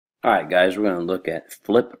Alright guys, we're going to look at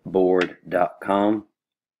Flipboard.com.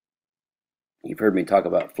 You've heard me talk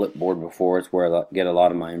about Flipboard before. It's where I get a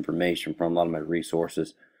lot of my information from, a lot of my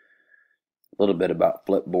resources. A little bit about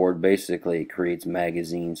Flipboard. Basically, it creates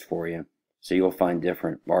magazines for you. So you'll find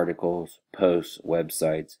different articles, posts,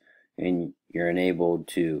 websites, and you're enabled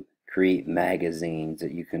to create magazines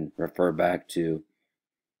that you can refer back to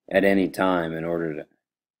at any time in order to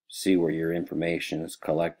see where your information is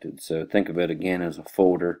collected. So think of it again as a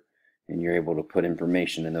folder, and you're able to put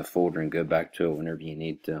information in the folder and go back to it whenever you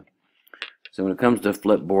need to. So when it comes to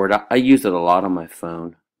Flipboard, I use it a lot on my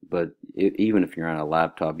phone, but even if you're on a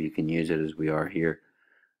laptop, you can use it as we are here.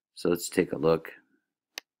 So let's take a look.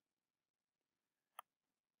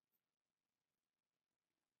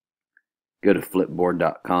 Go to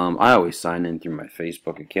flipboard.com. I always sign in through my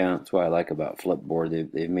Facebook account. That's what I like about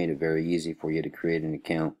Flipboard. They've made it very easy for you to create an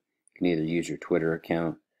account. You can either use your Twitter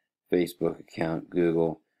account, Facebook account,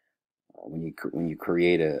 Google. When you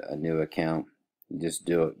create a new account, you just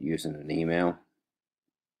do it using an email.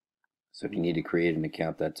 So if you need to create an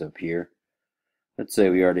account, that's up here. Let's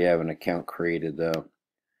say we already have an account created though.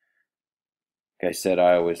 Like I said,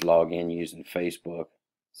 I always log in using Facebook.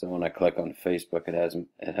 So when I click on Facebook, it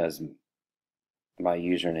has my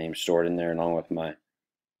username stored in there along with my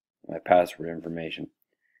password information.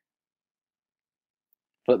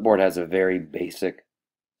 Flipboard has a very basic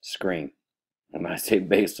screen. And when I say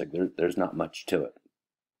basic, there's not much to it.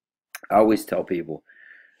 I always tell people,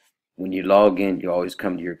 when you log in, you always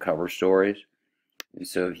come to your cover stories. And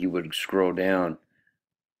so if you would scroll down,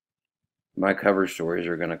 my cover stories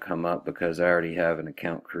are going to come up because I already have an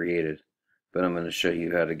account created. But I'm going to show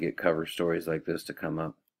you how to get cover stories like this to come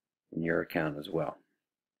up in your account as well.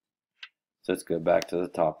 So let's go back to the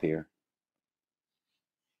top here.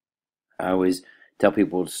 I always tell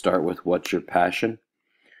people to start with what's your passion.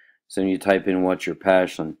 So when you type in what's your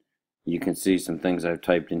passion, you can see some things I've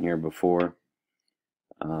typed in here before.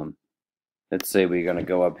 Let's say we're going to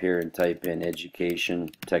go up here and type in education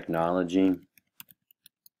technology.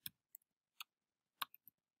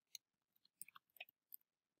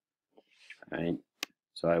 Right,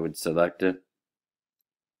 so I would select it.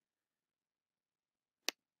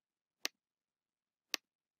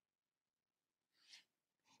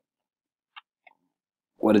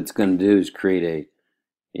 What it's going to do is create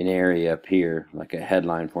an area up here, like a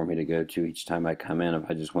headline for me to go to each time I come in if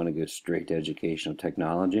I just want to go straight to educational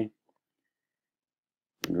technology.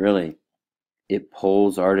 And really, it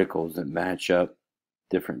pulls articles that match up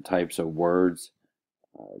different types of words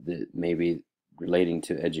that may be relating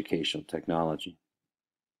to educational technology.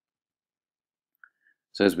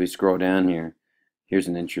 So as we scroll down here, here's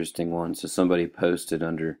an interesting one. So somebody posted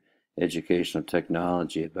under educational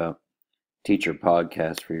technology about teacher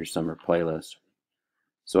podcast for your summer playlist.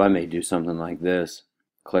 So I may do something like this,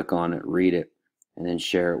 click on it, read it, and then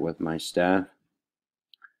share it with my staff.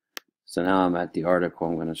 So now I'm at the article.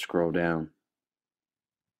 I'm going to scroll down.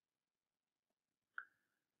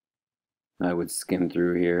 I would skim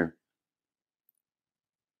through here.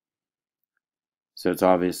 So it's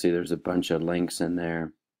obviously there's a bunch of links in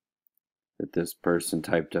there that this person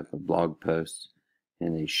typed up a blog post,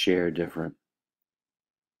 and they share different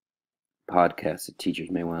podcasts that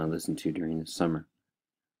teachers may want to listen to during the summer.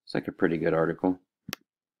 It's like a pretty good article,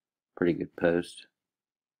 pretty good post.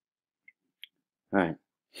 All right.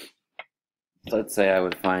 Let's say I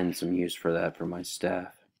would find some use for that for my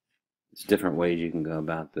staff. There's different ways you can go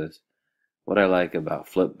about this. What I like about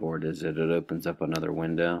Flipboard is that it opens up another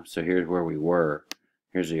window. So here's where we were.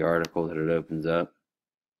 Here's the article that it opens up.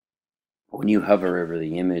 When you hover over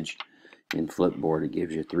the image in Flipboard, it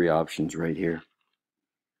gives you three options right here.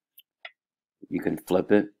 You can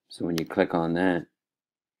flip it. So when you click on that,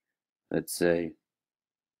 let's say,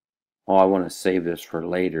 oh, I want to save this for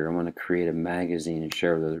later. I want to create a magazine and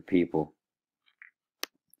share with other people.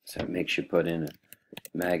 So it makes you put in a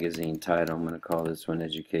magazine title. I'm going to call this one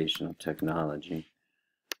Educational Technology.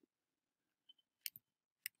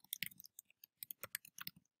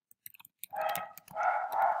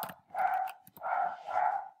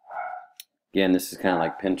 Again, this is kind of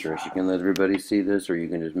like Pinterest. You can let everybody see this, or you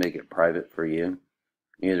can just make it private for you.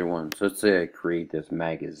 Either one. So let's say I create this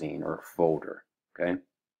magazine or folder. Okay.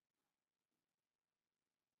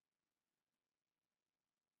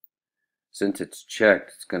 Since it's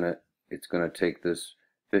checked, it's gonna take this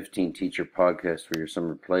 15 teacher podcast for your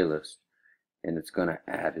summer playlist, and it's gonna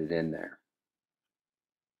add it in there.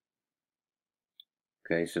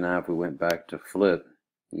 Okay, so now if we went back to Flip,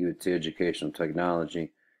 you would see educational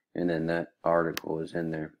technology, and then that article is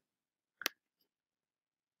in there.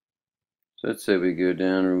 So let's say we go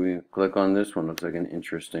down or we click on this one. Looks like an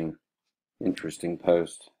interesting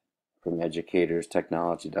post. from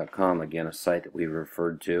educatorstechnology.com, again a site that we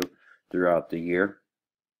referred to throughout the year.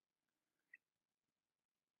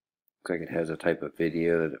 Looks like it has a type of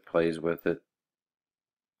video that it plays with it,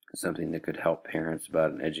 something that could help parents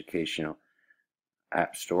about an educational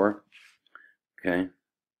app store. Okay,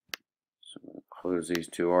 so I'm going to close these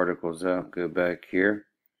two articles out, go back here.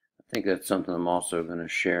 I think that's something I'm also going to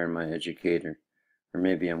share in my educator, or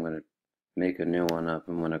maybe I'm going to make a new one up.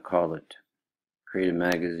 I'm going to call it, create a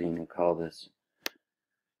magazine and call this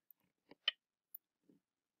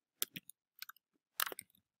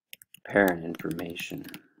Parent Information.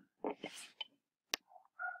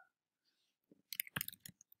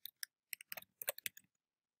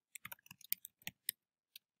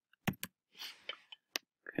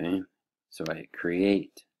 Okay, so I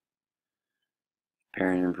create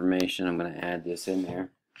parent information. I'm going to add this in there.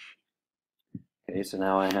 Okay, so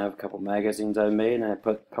now I have a couple magazines I made, and I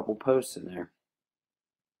put a couple posts in there.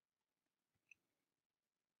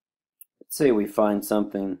 Let's say we find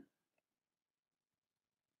something,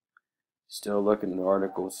 still looking at the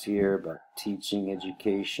articles here about teaching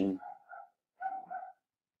education.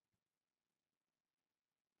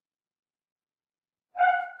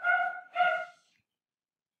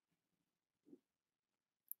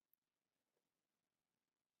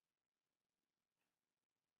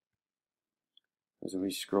 As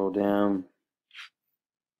we scroll down,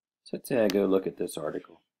 so let's say I go look at this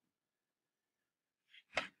article.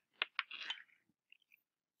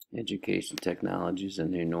 Education technology is a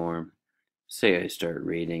new norm. Say I start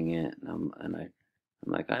reading it, and I'm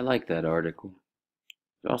like, I like that article.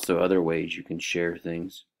 There's also other ways you can share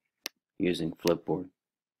things using Flipboard.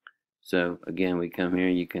 So again, we come here,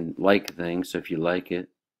 you can like things. So if you like it,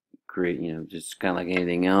 create, just kind of like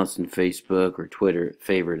anything else in Facebook or Twitter,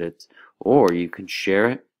 favorite it, or you can share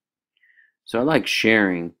it. So I like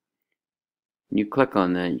sharing. You click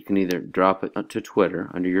on that, you can either drop it to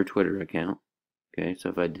Twitter under your Twitter account. Okay, so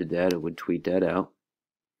if I did that, it would tweet that out.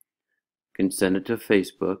 You can send it to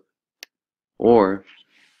Facebook, or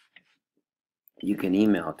you can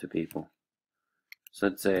email it to people. So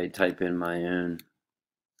let's say I type in my own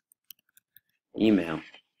email.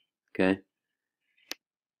 Okay.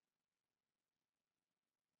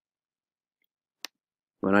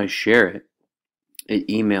 When I share it, it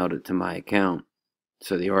emailed it to my account,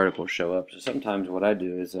 so the articles show up. So sometimes what I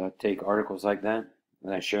do is I take articles like that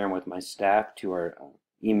and I share them with my staff to our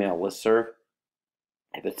email listserv,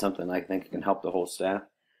 if it's something I think can help the whole staff.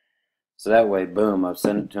 So that way, boom, I've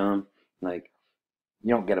sent it to them. Like,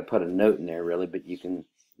 you don't get to put a note in there really, but you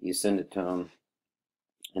send it to them,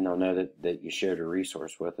 and they'll know that you shared a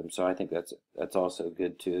resource with them. So I think that's also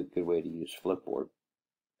good too, a good way to use Flipboard.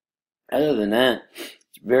 Other than that,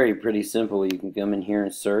 it's pretty simple. You can come in here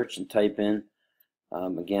and search and type in,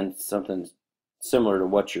 again, something similar to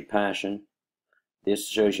what's your passion. This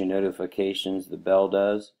shows you notifications, the bell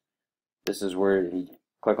does. This is where you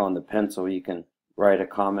click on the pencil, you can write a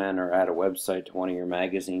comment or add a website to one of your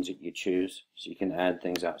magazines that you choose. So you can add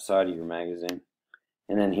things outside of your magazine.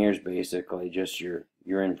 And then here's basically just your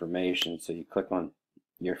information. So you click on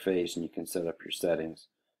your face and you can set up your settings.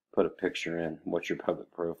 Put a picture in, what your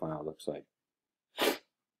public profile looks like.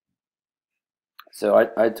 So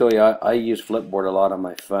I told you I use Flipboard a lot on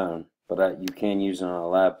my phone, but you can use it on a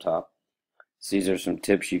laptop. So these are some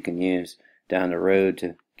tips you can use down the road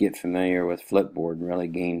to get familiar with Flipboard and really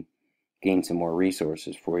gain some more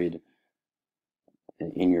resources for you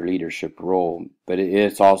in your leadership role. But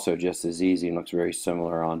it's also just as easy and looks very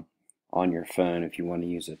similar on your phone if you want to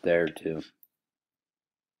use it there too.